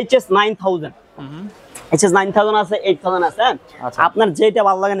দেখবেন এইচএস 9000, এইচএস 9000 আছে, 8000 আছে। আপনার যেটা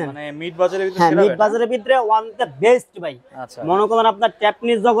ভালো লাগে না, মানে মিড বাজারের ভিতরে, হ্যাঁ মিড বাজারের ভিতরে ওয়ান দ্য বেস্ট ভাই। মনে করেন আপনার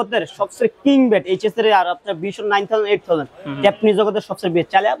ট্যাপনিস জগতের সবচেয়ে কিং ব্যাট এইচএস এর, আর আপনার 9000 8000 ট্যাপনিস জগতের সবচেয়ে বেস্ট।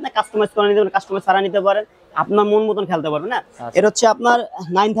 চাইলে আপনি কাস্টমাইজ করে নিতে পারেন, কাস্টমাইজ ছাড়া নিতে পারেন, আপনার মন মতন খেলতে পারবেন না। এটা হচ্ছে আপনার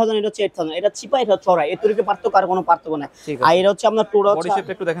 9000, এটা হচ্ছে 8000, এটা চিপা, এটা চড়া, এর থেকে পার্থক্য আর কোনো পার্থক্য নাই। আর এটা হচ্ছে আপনার টোরা, বডি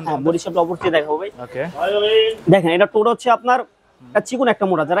শেপটা একটু দেখেন। হ্যাঁ বডি শেপটা অবশ্যই দেখাবো ভাই। ওকে দেখেন এটা টোরা হচ্ছে আপনার চিকন একটা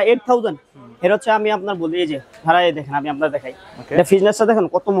মোটা, যারা 8000 এর হচ্ছে আমি আপনার বলি, এই যে ধারায় দেখেন, আমি আপনার দেখাই, এটা ফিটনেসটা দেখেন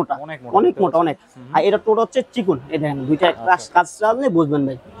কত মোটা, অনেক মোটা অনেক। আর এটা টোটা হচ্ছে চিকন, এই দেখেন দুইটা কাজ চালালে বুঝবেন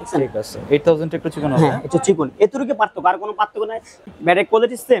ভাই। ঠিক আছে, 8000 একটু চিকন হবে, হ্যাঁ এটা চিকন, এতটুকু পার্থক্য, আর কোনো পার্থক্য নাই। ব্যাটের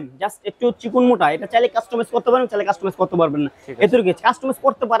কোয়ালিটি সেম, জাস্ট একটু চিকন মোটা। এটা চাইলে কাস্টমাইজ করতে পারবেন, চাইলে কাস্টমাইজ করতে পারবেন না, এতটুকু কাস্টমাইজ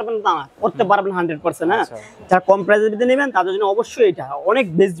করতে পারবেন না, করতে পারবেন 100%। হ্যাঁ যারা কম প্রাইসের ভিতরে নেবেন তাদের জন্য অবশ্যই এটা অনেক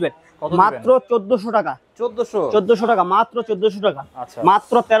বেস্ট ব্যাট। মাত্র 1400 টাকা, 1400 টাকা, মাত্র 1400 টাকা,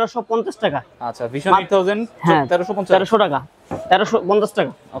 মাত্র 1350 টাকা। আচ্ছা ভিশন 8000 1350 টাকা, 1350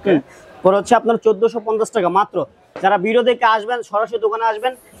 টাকা। ওকে, পরে হচ্ছে আপনার 1450 টাকা মাত্র। যারা ভিডিও দেখে আসবেন, সরাসরি দোকানে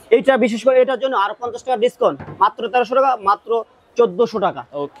আসবেন, এইটা বিশেষ করে এটার জন্য আরো 50 টাকা ডিসকাউন্ট, মাত্র 1300 টাকা, মাত্র 1400 টাকা।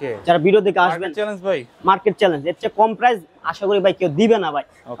 ওকে, যারা ভিডিও দেখে আসবেন, চ্যালেঞ্জ ভাই, মার্কেট চ্যালেঞ্জ, এর চেয়ে কম প্রাইস আশা করি ভাই কেউ দিবে না ভাই।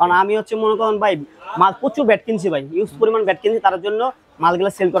 কারণ আমি হচ্ছে মনে করেন ভাই মাল প্রচুর ব্যাট কিনছি ভাই, ইউজ পরিমাণ ব্যাট কিনছি, তার জন্য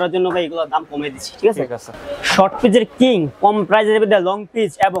মালগুলো সেল করার জন্য ভাই এগুলো দাম কমিয়ে দিচ্ছি। ঠিক আছে, শর্ট পিচের কিং, কম প্রাইসের ভিতরে লং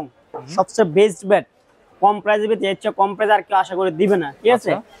পিচ, এবং সবচেয়ে বেস্ট ব্যাট কম প্রাইসের ভিতরে, এর চেয়ে কম প্রাইস আর কেউ আশা করে দিবে না। ঠিক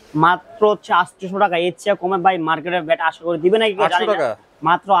আছে, মাত্র হচ্ছে 800 টাকা, এর চেয়ে কমে ভাই মার্কেটের ব্যাট আশা করে দিবে না, কি জানি না,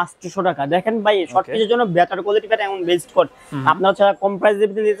 মাত্র 800 টাকা। দেখেন ভাই শর্ট পিচের জন্য বেটার কোয়ালিটি ব্যাট এমন বেস্ট কোড, আপনারা হচ্ছে কম প্রাইসের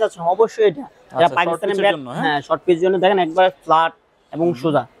ভিতরে নিতে চাচ্ছেন অবশ্যই এটা। যারা পাকিস্তানের ব্যাট, হ্যাঁ শর্ট পিচের জন্য দেখেন একবার ফ্ল্যাট এবং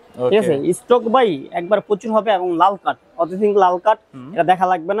সোজা। ঠিক আছে, স্টক ভাই একবার প্রচুর হবে, এবং লাল কাট, অতিথিং লাল কাট, এটা দেখা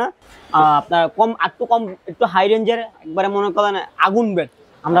লাগবে না। আপনার একটু হাই রেঞ্জের একবারে মনে করেন আগুন ব্যাট,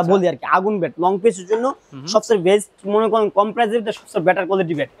 আমরা বলি আর কি আগুন ব্যাট, লং পিচের জন্য সবচেয়ে বেস্ট, মনে করেন কম প্রাইসের ভিতরে সবচেয়ে বেটার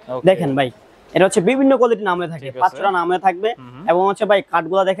কোয়ালিটি ব্যাট। দেখেন ভাই এটা হচ্ছে বিভিন্ন কোয়ালিটি নামে থাকে, 5টা নামে থাকবে। এবং হচ্ছে ভাই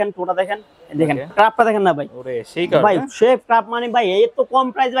কাঠগুলো দেখেন, টোটা দেখেন, দেখেন ক্রাফটটা দেখেন না ভাই, ওরে সেই কাঠ ভাই শেপ ক্রাফট মানে ভাই এত কম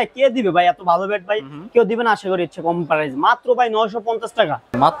প্রাইস ভাই কে দিবে ভাই? এত ভালো ব্যাট ভাই কেউ দিবে না আশা করি। ইচ্ছে কম প্রাইস মাত্র ভাই 950 টাকা,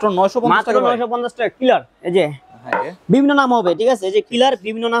 মাত্র 950 টাকা, 950 টাকা কিলার। এই যে বিভিন্ন নাম হবে, ঠিক আছে, এই যে কিলার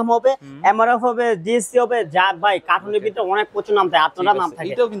বিভিন্ন নাম হবে, এমআরএফ হবে, জিএসসি হবে, যা ভাই কার্টুনের ভিতরে অনেক প্রচুর নাম থাকে, 8টা নাম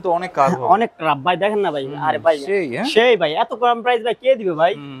থাকে। এটাও কিন্তু অনেক কাঠ হবে, অনেক ক্রাফট ভাই দেখেন না ভাই। আরে ভাই সেই ভাই এত কম প্রাইস ভাই কে দিবে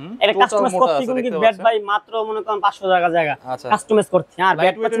ভাই? এটা কাস্টমাইজ করতে কিন্তু ব্যাট ভাই মাত্র মনে করেন 500 টাকা জায়গা কাস্টমাইজ করতে। আর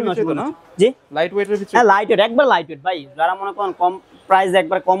ব্যাট পাচ্ছেন না জি লাইট ওয়েটের ভিতরে, হ্যাঁ লাইট ওয়েট, একবার লাইট ওয়েট ভাই। যারা মনে করেন কম প্রাইস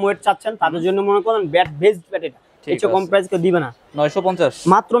একবার কম ওয়েট চাচ্ছেন তাদের জন্য মনে করেন ব্যাট বেস্ট ব্যাট। এটা কিছু কম প্রাইস কেউ দিবে না, 950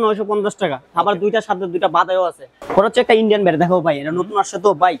 মাত্র 950 টাকা। আবার দুইটার সাথে দুইটা বাদায়ও আছে। ওর হচ্ছে একটা ইন্ডিয়ান ব্যাট, দেখো ভাই এটা নতুন আসছে তো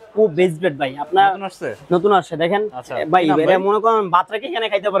ভাই, খুব বেস্ট ব্যাট ভাই। আপনার নতুন আসছে দেখেন ভাই, এটা মনে করেন বাচ্চাকে এখানে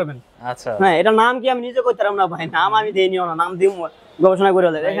খাইতে পারবেন। আচ্ছা হ্যাঁ, এটা নাম কি আমি নিজে কইতে পারলাম না ভাই, নাম আমি দেইনিও না, নাম দিমু গবেষণা করে।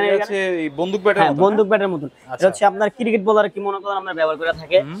 এখানে হচ্ছে বন্দুক ব্যাটের মতো, বন্দুক ব্যাটের মতো। এটা হচ্ছে আপনার ক্রিকেট বলার কি মনে করেন আমরা ব্যবহার করে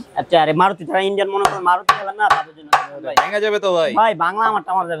থাকে। আচ্ছা আরে মারুতি, যারা ইন্ডিয়ান মনে করেন মারুতি খেলেন না তাদের জন্য ভাই ভাঙা যাবে তো ভাই। ভাই বাংলা আমারটা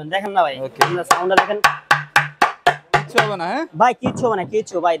আমার যাবেন, দেখেন না ভাই সাউন্ডটা দেখেন, কিচ্ছু হবে না। হ্যাঁ ভাই কিচ্ছু হবে না,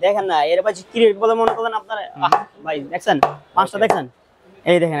 কিচ্ছু ভাই দেখেন না। এর ভাই ক্রিকেট বলে মনে করেন আপনার ভাই দেখছেন 5টা দেখছেন,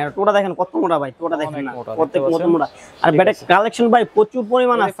 এই দেখেন টোটা দেখেন কত মোটা ভাই, টোটা দেখেন না প্রত্যেক কত মোটা। আর ব্যাটের কালেকশন ভাই প্রচুর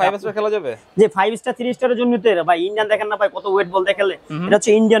পরিমাণ আছে। 5 স্টার খেলা যাবে যে 5 স্টার 3 স্টারের জন্য তো ভাই ইন্ডিয়ান দেখেন না ভাই কত ওয়েট বল দেখলে। এটা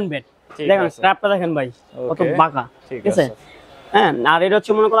হচ্ছে ইন্ডিয়ান ব্যাট, দেখেন স্ট্র্যাপটা দেখেন ভাই কত বাঁকা, ঠিক আছে হ্যাঁ। আর এটা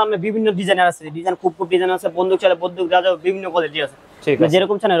হচ্ছে মনে করেন আমরা বিভিন্ন ডিজাইনার আছে, ডিজাইন খুব ডিজাইন আছে, বন্দুক চলে বন্দুক দেওয়া যাবে, বিভিন্ন কোয়ালিটি আছে,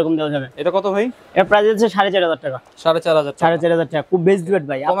 যেরকম চান এরকম দেওয়া যাবে। এটা কত ভাই? এর প্রাইস হচ্ছে 4500 টাকা, 4500 টাকা, খুব বেস্ট ব্যাট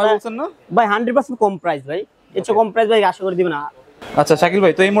ভাই। আপনারা বলছেন না ভাই 100% কম প্রাইস ভাই, এর চেয়ে কম প্রাইস ভাই আশা করি দিবেন না। আচ্ছা শাকিল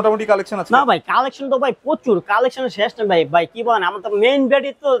ভাই, তো এই মোটামুটি কালেকশন আছে না ভাই? কালেকশন তো ভাই প্রচুর, কালেকশন শেষ না ভাই। ভাই কি বলেন, আমার তো মেইন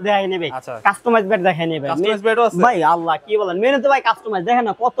ব্যাটই তো দেখাই নেবে, কাস্টমাইজ ব্যাট দেখাই নেবে ভাই। আল্লাহ কি বলেন, মেইন তো ভাই কাস্টমাইজ দেখেন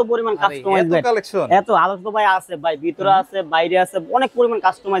না কত পরিমাণ কাস্টমাইজ ব্যাট, এত আলোক তো ভাই আছে ভাই, ভিতরে আছে বাইরে আছে, অনেক পরিমাণ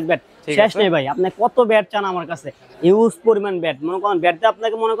কাস্টমাইজ ব্যাট শেষ নেই ভাই। আপনি কত ব্যাট চান আমার কাছে, ইউজ পরিমাণ ব্যাট। মনে করেন ব্যাটটা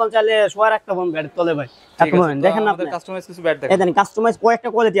আপনাকে মনে করেন চাইলে শোয়া রাখতে পারেন ব্যাট তলে ভাই। দেখেন না কাস্টমাইজ কিছু ব্যাট দেখেন, এই কাস্টমাইজ কয়েকটা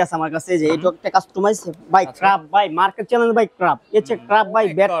কোয়ালিটি আছে আমার কাছে। যে এটা একটা কাস্টমাইজ ভাই ক্রাফট ভাই, মার্কেট চ্যালেঞ্জ ভাই ক্রাফট, এছে ক্রাফট ভাই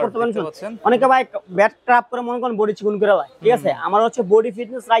ব্যাট করতে পারেন। অনেকে ভাই ব্যাট ক্রাফট করে মনে করেন বডি চিকন করে হয়, ঠিক আছে। আমার হচ্ছে বডি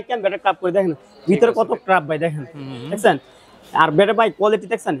ফিটনেস রাইট আমি ব্যাট ক্রাফট করে, দেখেন ভিতরে কত ক্রাফট ভাই দেখেন, দেখছেন। আর ব্যাটের ভাই কোয়ালিটি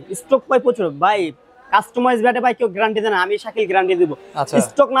দেখছেন, স্টক ভাই প্রচুর ভাই। কাস্টমাইজ ব্যাটে ভাই কেউ গ্যারান্টি দেয় না, আমি শাকিল গ্যারান্টি দিব।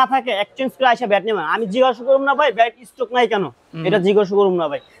 স্টক না থাকে এক্সচেঞ্জ করে আসে ব্যাট নেবেন, আমি জিজ্ঞাসা করব না ভাই ব্যাট স্টক নাই কেন, এটা জিজ্ঞাসা করব না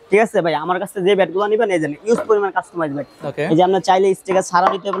ভাই, ঠিক আছে ভাই। আমার কাছে যে ব্যাটগুলো নেবেন এই জানেন ইউজ পরিমাণ কাস্টমাইজ ব্যাট। এই যে আপনার চাইলে স্টিকার ছাড়া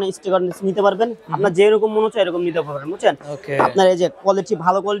নিতে পারবেন, স্টিকার নিতে পারবেন, আপনার যেরকম মনে হচ্ছে এরকম নিতে পারবেন, বুঝছেন। আপনার এই যে কোয়ালিটি,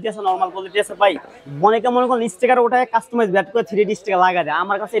 ভালো কোয়ালিটি আছে, নরমাল কোয়ালিটি আছে ভাই। অনেকে মনে করেন স্টিকার ওঠায় কাস্টমাইজ ব্যাট করে 3D স্টিকার লাগা দেয়,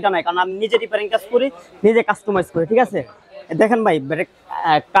 আমার কাছে এটা নাই, কারণ আমি নিজে রিপেয়ারিং কাজ করি, নিজে কাস্টমাইজ করি, ঠিক আছে। দেখেন ভাই ব্যাটের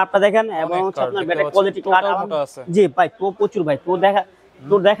কাপটা দেখেন, এবং হচ্ছে আপনার ব্যাটের কোয়ালিটি কাট জি ভাই তো প্রচুর ভাই।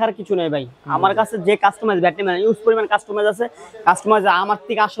 তো দেখার কিছু নেই ভাই, আমার কাছে যে কাস্টমাইজ ব্যাট নেবেন ইউজ পরিমাণ কাস্টমাইজ আছে। কাস্টমাইজ আমার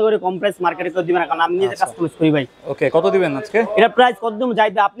থেকে আশা করি কম প্রাইস মার্কেটে কেউ দিবেন না, কারণ আমি নিজে কাস্টমাইজ করি ভাই। ওকে, কত দিবেন আজকে? এটা প্রাইস কত দিন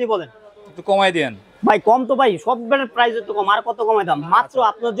যাইবে আপনি বলেন, একটু কমাই দেন ভাই। কম তো ভাই সব ব্যাটের প্রাইস তো কম, আর কত কমাই দাম? মাত্র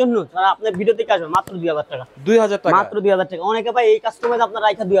আপনার জন্য, যারা আপনার ভিডিও থেকে আসবেন, মাত্র 2000 টাকা, 2000 টাকা, মাত্র 2000 টাকা। অনেকে ভাই এই কাস্টমাইজ আপনার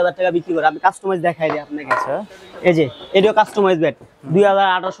রাইখা 2000 টাকা বিক্রি করে, আমি কাস্টমাইজ দেখাই দিই আপনাকে। আচ্ছা এই যে এটাও কাস্টমাইজ ব্যাট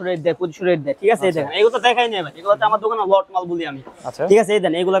 2018 রেট দেয়, 25 রেট দেয়, ঠিক আছে। এই দেখেন এগুলো তো দেখাই নেই ভাই, এগুলো তো আমার দোকানে লট মাল বলি আমি, ঠিক আছে। এই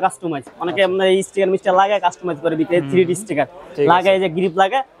দেন এগুলো কাস্টমাইজ, অনেকে আপনার এই স্টিকার মিস্টার লাগায় কাস্টমাইজ করে বিক্রি, 3D স্টিকার লাগায়, এই যে গ্রিপ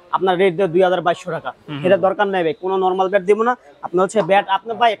লাগায়, আপনার রেট দেয় 2200 টাকা। এটা দরকার নাই ভাই, কোনো নরমাল ব্যাট দিব না। আপনার হচ্ছে ব্যাট,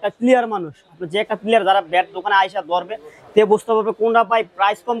 আপনার ভাই একটা প্লেয়ার মানুষ, আপনি যে একটা প্লেয়ার যারা ব্যাট দোকানে আইসা ধরবে তে বুঝতে পারবে কোনটা ভাই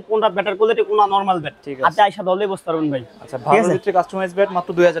প্রাইস কম, কোনটা ব্যাটার কোয়ালিটি, কোনটা নরমাল ব্যাট, আপনি আইসা ধরলেই বুঝতে পারবেন ভাই। আচ্ছা ভালো ভিতরে কাস্টমাইজ ব্যাট মাত্র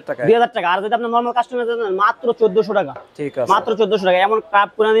 2000 টাকা, 2000 টাকা। আর যদি আপনি নরমাল কাস্টমাইজ দেন মাত্র 1400 টাকা, ঠিক আছে, মাত্র 1400 টাকা। এমন কাপ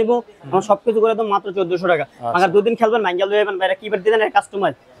করে নিব, আমরা সবকিছু করে দেব মাত্র 1400 টাকা। আগে দুই দিন খেলবেন ভাঙ্গাল লইবেন ভাই, কি ব্যাট দিবেন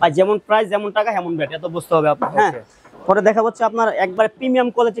কাস্টমাইজ ভাই, যেমন প্রাইস যেমন টাকা এমন ব্যাট, এত বুঝতে হবে আপনার। হ্যাঁ পরে দেখা হচ্ছে আপনার একবার প্রিমিয়াম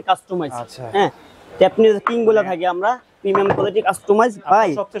কোয়ালিটি কাস্টমাইজ, হ্যাঁ টেপনিজ কিং বলে থাকি আমরা, প্রিমিয়াম কোয়ালিটি কাস্টমাইজ ভাই,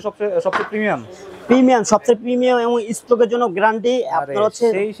 সবচেয়ে প্রিমিয়াম সবচেয়ে প্রিমিয়াম, এবং স্টকের জন্য গ্যারান্টি আপনার হচ্ছে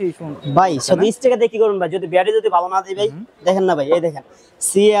ভাই। শুধু স্টিকার দিয়ে কি করবেন ভাই, যদি ব্যাটারি যদি ভালো না দিই ভাই, দেখেন না ভাই, এই দেখেন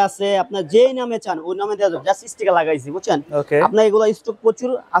সিএ আছে, আপনার যেই নামে চান ওই নামে দেওয়া যাবে, জাস্ট স্টিকার লাগাইছি, বুঝছেন। আপনার এগুলো স্টক প্রচুর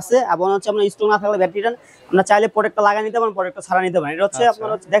আছে, এবং হচ্ছে আপনার স্টক না থাকলে ব্যাটারিটা আপনার চাইলে প্রোডাক্টটা লাগা নিতে পারেন, প্রোডাক্টটা ছাড়া নিতে পারেন। এটা হচ্ছে আপনার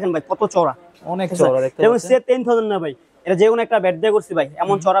দেখেন ভাই কত চওড়া, অনেক চওড়া দেখতে পাচ্ছেন, এবং সে 10000 না ভাই, এটা যে কোনো একটা ব্যাট দিয়ে করছি ভাই,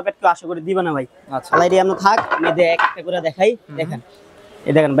 এমন চড়া ব্যাট কেউ আশা করে দিবে না ভাই। আচ্ছা লাইটি আমরা থাক আমি একটা করে দেখাই, দেখেন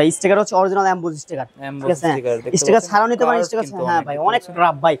এই দেখেন ভাই স্টিকার হচ্ছে অরিজিনাল এমবোস স্টিকার, ঠিক আছে। স্টিকার ছাড়াও নিতে পারেন, স্টিকার হ্যাঁ ভাই অনেক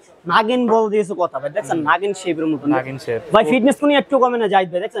ক্রাফট ভাই, নাগিন বল দিয়েছে কথা ভাই, দেখছেন নাগিন শেপের মতো, নাগিন শেপ ভাই। ফিটনেস কোন একটু কমে না জাহিদ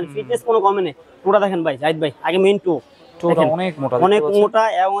ভাই, দেখছেন ফিটনেস কোনো কমে না, পুরো দেখেন ভাই জাহিদ ভাই। আগে মেইন টু টোটা অনেক মোটা, অনেক মোটা,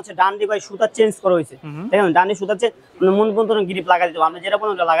 এবং হচ্ছে ডান্ডি ভাই সুতা চেঞ্জ করা হয়েছে। দেখেন ডান্ডি সুতা চেঞ্জ, মন পর্যন্ত গ্রিপ লাগাই দিতে পারবো, আমরা যেটা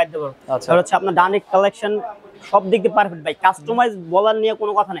পর্যন্ত লাগাই দিতে পারবো। আর হচ্ছে আপনার ডান্ডি কালেকশন সব দিক দিয়ে পারফেক্ট ভাই, কাস্টমাইজ বলার নিয়ে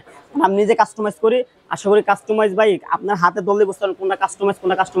কোনো কথা নেই। আমি নিজে কাস্টমাইজ করি, আশা করি কাস্টমাইজ ভাই আপনার হাতে ধরলেই বুঝতে পারবেন কোনটা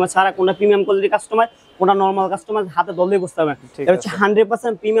কাস্টমাইজ ছাড়া, কোনটা প্রিমিয়াম কোয়ালিটি কাস্টমাইজ, কোনটা নরমাল কাস্টমাইজ, হাতে ধরলেই বুঝতে পারবেন। এটা হচ্ছে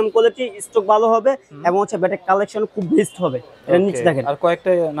 100% প্রিমিয়াম কোয়ালিটি, স্টক ভালো হবে, এবং হচ্ছে ব্যাটের কালেকশন খুব বেস্ট হবে। এটা নিচে দেখেন আর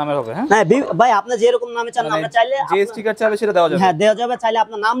কয়েকটা নামের হবে। হ্যাঁ ভাই আপনি যে এরকম নামে চান, আমরা চাইলে যে স্টিকার চাইলে সেটা দেওয়া যাবে। হ্যাঁ দেওয়া যাবে, চাইলে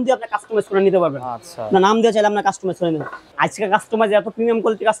আপনার নাম দিয়ে আপনি কাস্টমাইজ করে নিতে পারবেন। আচ্ছা, আপনার নাম দিয়ে চাইলে আপনার কাস্টমাইজ করে নিতে। আজকে কাস্টমাইজ এত প্রিমিয়াম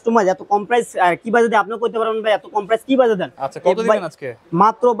কোয়ালিটি কাস্টমাইজ, এত কম প্রাইস কি বাজে দেন আপনি কইতে পারবেন ভাই, এত কম প্রাইস কি বাজে দেন? আচ্ছা, কত দিবেন আজকে?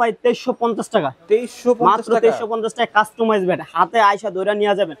 মাত্র ভাই 2350 টাকা। 2350 টাকা কাস্টমাইজ ব্যাট, হাতে আয়শা দইরা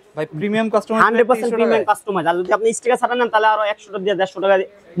নিয়ে যাবেন ভাই, প্রিমিয়াম কাস্টমাইজ, 100% প্রিমিয়াম কাস্টমাইজ। আর যদি আপনি স্টিকার ছাড়া নেন তাহলে আরো 100 টাকা দিয়ে 150 টাকা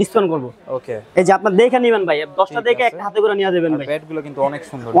ডিসকাউন্ট করব। ওকে, এই যে আপনারা দেখে নেবেন ভাই, 10টা দেখে একটা হাতে করে নিয়ে যাবেন ভাই। ব্যাটগুলো কিন্তু অনেক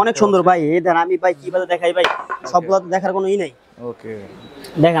সুন্দর, অনেক সুন্দর ভাই। এই দেন আমি ভাই কিভাবে দেখাই ভাই, সবগুলো তো দেখার কোনো ই নাই। ওকে,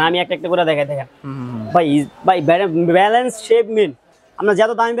 দেখেন আমি একটা একটা করে দেখাই। দেখেন ভাই ব্যালেন্স শেপ মিন, আপনার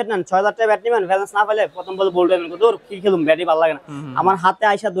যত দামি ব্যাট নেন, 6000 টাকা ব্যাট নেবেন, ব্যালেন্স না পেলে প্রথম বলে বলবেন দূর কি খেলুম, ব্যাটই ভালো লাগে না। আমার হাতে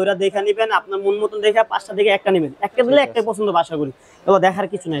আইসা দইরা দেখে নিবেন, আপনার মন মতন দেখে 5টা থেকে একটা নেবেন, একটা দিলে একটাই পছন্দ আশা করি। এগুলো দেখার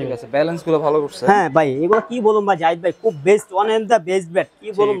কিছু নাই। ঠিক আছে, ব্যালেন্স গুলো ভালো করছে। হ্যাঁ ভাই এগুলো কি বলুম ভাই, জাহিদ ভাই খুব best, one of the best bat, কি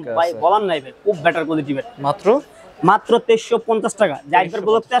বলুম ভাই বলার নাই ভাই, খুব বেটার কোয়ালিটি ব্যাট। মাত্র 2350 টাকা। জাহিদ ভাই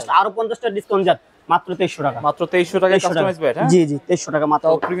ব্লক টেস্ট আরো 50 টাকা ডিসকাউন্ট যান, মাত্র 2300 টাকা। মাত্র 2300 টাকা কাস্টমাইজ ব্যাট। হ্যাঁ জি 2300 টাকা মাত্র,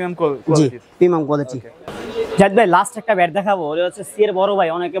 প্রিমিয়াম জি কোয়ালিটি, প্রিমিয়াম কোয়ালিটি। জাহিদ ভাই লাস্ট একটা ব্যাট দেখাবো, ওটা হচ্ছে সিয়ের বড় ভাই,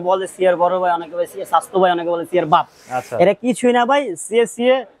 অনেকে বলে সিয়ের বড় ভাই, অনেকে বলে সিয়ের স্বাস্থ্য ভাই, অনেকে বলে সিয়ের বাপ। আচ্ছা, এটা কিছুই না ভাই,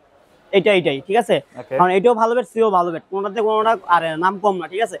 সিয়ে এটাই ঠিক আছে। কারণ এটাও ভালো ব্যাট, সিও ভালো ব্যাট, কোনটাতে কোনটা আর নাম কম না,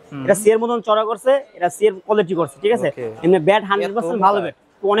 ঠিক আছে। এটা সিয়ের মতন চড়া করছে, এটা সিয়ের কোয়ালিটি করছে, ঠিক আছে। এমনি ব্যাট 100% ভালো ব্যাট,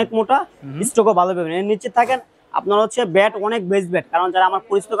 অনেক মোটা, স্টকও ভালো পাবেন। এর নিচে থাকেন আপনার হচ্ছে ব্যাট অনেক বেস্ট ব্যাট, কারণ যারা আমার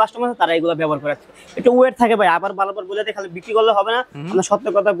পরিচিত কাস্টমার আছে তারা এগুলো ব্যবহার করে। একটু ওয়েট থাকে ভাই, আবার বারবার বলে খালি বিক্রি করলে হবে না, আপনার সত্য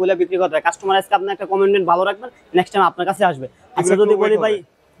কথা বলে বিক্রি করতে হয়। কাস্টমার আজকে আপনি একটা কমেন্ট ভালো রাখবেন, নেক্সট টাইম আপনার কাছে আসবে। আচ্ছা যদি বলি ভাই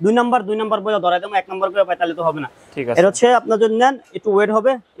 2 নাম্বার বই ধরাই দেবো, 1 নাম্বার করে তাহলে তো হবে না। এটা হচ্ছে আপনার যদি নেন একটু ওয়েট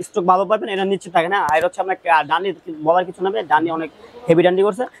হবে, স্টক ভালো পাবেন। এটা নিচে থাকে না, আর হচ্ছে আপনার ডানি বলার কিছু নেবে, ডানি অনেক হেভি ডান্ডি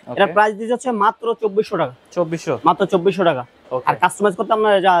করছে। এটা প্রাইস দিচ্ছে হচ্ছে মাত্র 2400 টাকা। 2400 মাত্র 2400 টাকা। আর কাস্টমাইজ করতে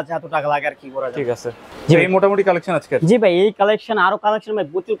আপনার যা এত টাকা লাগে আর কি করা যায়। ঠিক আছে, এই মোটামুটি কালেকশন আজকে। জি ভাই এই কালেকশন, আরো কালেকশন ভাই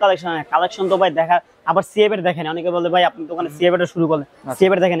প্রচুর কালেকশন তো ভাই দেখা। আবার সিএবেট দেখেন, অনেকে বলে ভাই আপনি দোকানে সিএবেট শুরু করলেন,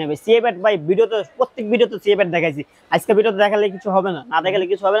 সিএবেট দেখেন ভাই। সিএবেট ভাই ভিডিওতে প্রত্যেক ভিডিওতে সিএবেট দেখাইছি, আজকে ভিডিওতে দেখালে কিছু হবে না, না দেখালে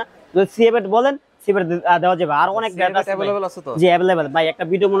কিছু হবে না। যদি সিএবেট বলেন সিএবেট দেওয়া যাবে। আর অনেক ব্যাট আছে अवेलेबल আছে তো। জি अवेलेबल ভাই, একটা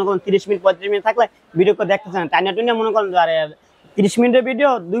ভিডিও মনে করেন 30 মিনিট 35 মিনিট থাকলে ভিডিও করে দেখতেছেন, টাইনা টুইনা মনে করেন আরে 30 মিনিটের ভিডিও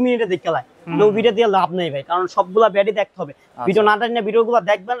 2 মিনিটে দেখতে লাই, নো ভিডিও দিয়ে লাভ নেই ভাই, কারণ সবগুলা ব্যাটই দেখতে হবে। ভিডিও না টাইনা ভিডিওগুলো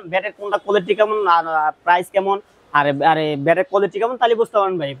দেখবেন, ব্যাটের কোনটা কোয়ালিটি কেমন আর প্রাইস কেমন আর ব্যাটের কোয়ালিটি কেমন, তাহলে বুঝতে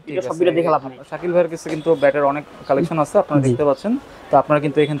পারবেন ভাই। ভিডিও সব ভিডিও দেখে লাভ নেই। শাকিল ভাইয়ের কাছে কিন্তু ব্যাটের অনেক কালেকশন আছে, আপনারা দেখতে পাচ্ছেন, তো আপনারা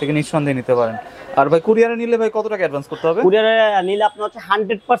কিন্তু এখান থেকে নিঃসন্দেহে নিতে পারেন। আর ভাই কুরিয়ারে নিলে ভাই কত টাকা অ্যাডভান্স করতে হবে? কুরিয়ারে নিলে আপনার হচ্ছে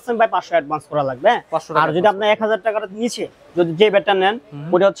 100% ভাই 500 অ্যাডভান্স করা লাগবে। আর যদি আপনি 1000 টাকার নিচে যদি যে ব্যাটটা নেন,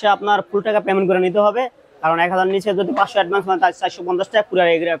 ওটা হচ্ছে আপনার ফুল টাকা পেমেন্ট করে নিতে হবে, কারণ 1000 নিচে যদি 500 অ্যাডভান্স হয় তাহলে 450 টাকা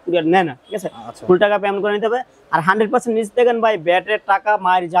কুরিয়ার নেয় না, ঠিক আছে। ফুল টাকা পেমেন্ট করে নিতে হবে। আর 100% নিচে দেখেন ভাই ব্যাটের টাকা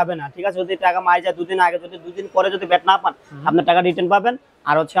মার যাবে না, ঠিক আছে। যদি টাকা মার যায় 2 দিন আগে, যদি 2 দিন পরে যদি ব্যাট না পান, আপনার টাকা রিটার্ন পাবেন।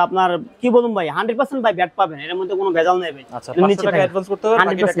 আর হচ্ছে আপনার কি বলুন ভাই 100% ভাই ব্যাট পাবেন, এর মধ্যে কোনো ভেজাল নেই ভাই। আচ্ছা, 500 টাকা অ্যাডভান্স করতে হবে,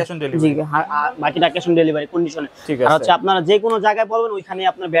 বাকিটা ক্যাশ অন ডেলিভারি। জি, বাকিটা ক্যাশ অন ডেলিভারি কন্ডিশনে। আর হচ্ছে আপনারা যে কোনো জায়গায় বলবেন ওইখানে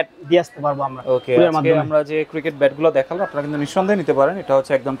আপনার ব্যাট দিয়ে আসতে পারবো আমরা। ওকে, আজকে আমরা যে ক্রিকেট ব্যাটগুলো দেখালাম আপনারা কিন্তু নিঃসন্দেহে নিতে পারেন, এটা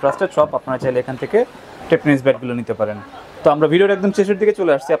হচ্ছে একদম ট্রাস্টেড শপ, আপনারা চাইলে এখান থেকে টেপনিস ব্যাটগুলো নিতে পারেন। তো আমরা ভিডিওর একদম শেষের দিকে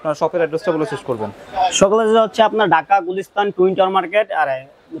চলে আসছি, আপনার শপের অ্যাড্রেসটা বলে শেষ করবেন। সকলে হচ্ছে আপনার Dhaka Gulistan twin tower market, আর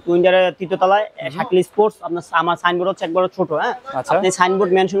টুইন টাওয়ারের 3য় তলায় শাকিল স্পোর্টস। আপনার আমার সাইনবোর্ড হচ্ছে একবার ছোট, হ্যাঁ আপনি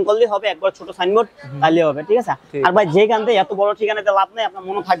সাইনবোর্ড মেনশন করলেই হবে, একবার ছোট সাইনবোর্ড তাহলে হবে, ঠিক আছে। আর ভাই যেখান থেকে এত বড় ঠিকানাতে লাভ নেই, আপনার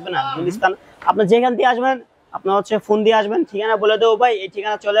মনে থাকবে না গুলিস্তান। আপনি যেখান থেকে আসবেন আপনার হচ্ছে ফোন দিয়ে আসবেন, ঠিকানা বলে দেবো ভাই এই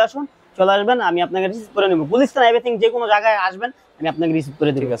ঠিকানা চলে আসবেন, আমি আপনাকে রিসিভ করে নেব। গুলিস্তান এভরিথিং যে কোনো জায়গায় আসবেন আমি আপনাকে রিসিভ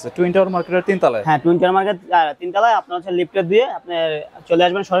করে দেব। ঠিক আছে, টুইন টাওয়ার মার্কেটের 3 তলায়। হ্যাঁ টুইন টাওয়ার মার্কেট 3 তলায়, আপনার হচ্ছে লিফটে দিয়ে আপনি চলে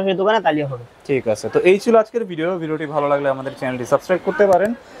আসবেন সরাসরি দোকানে, তাহলে হবে। ঠিক আছে, তো এই ছিল আজকের ভিডিওটি ভালো লাগলে আমাদের চ্যানেলটি সাবস্ক্রাইব করতে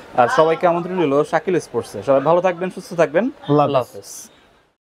পারেন। আর সবাইকে আমন্ত্রণ রইল শাকিল স্পোর্টসে। সবাই ভালো থাকবেন, সুস্থ থাকবেন, আল্লাহ হাফেজ।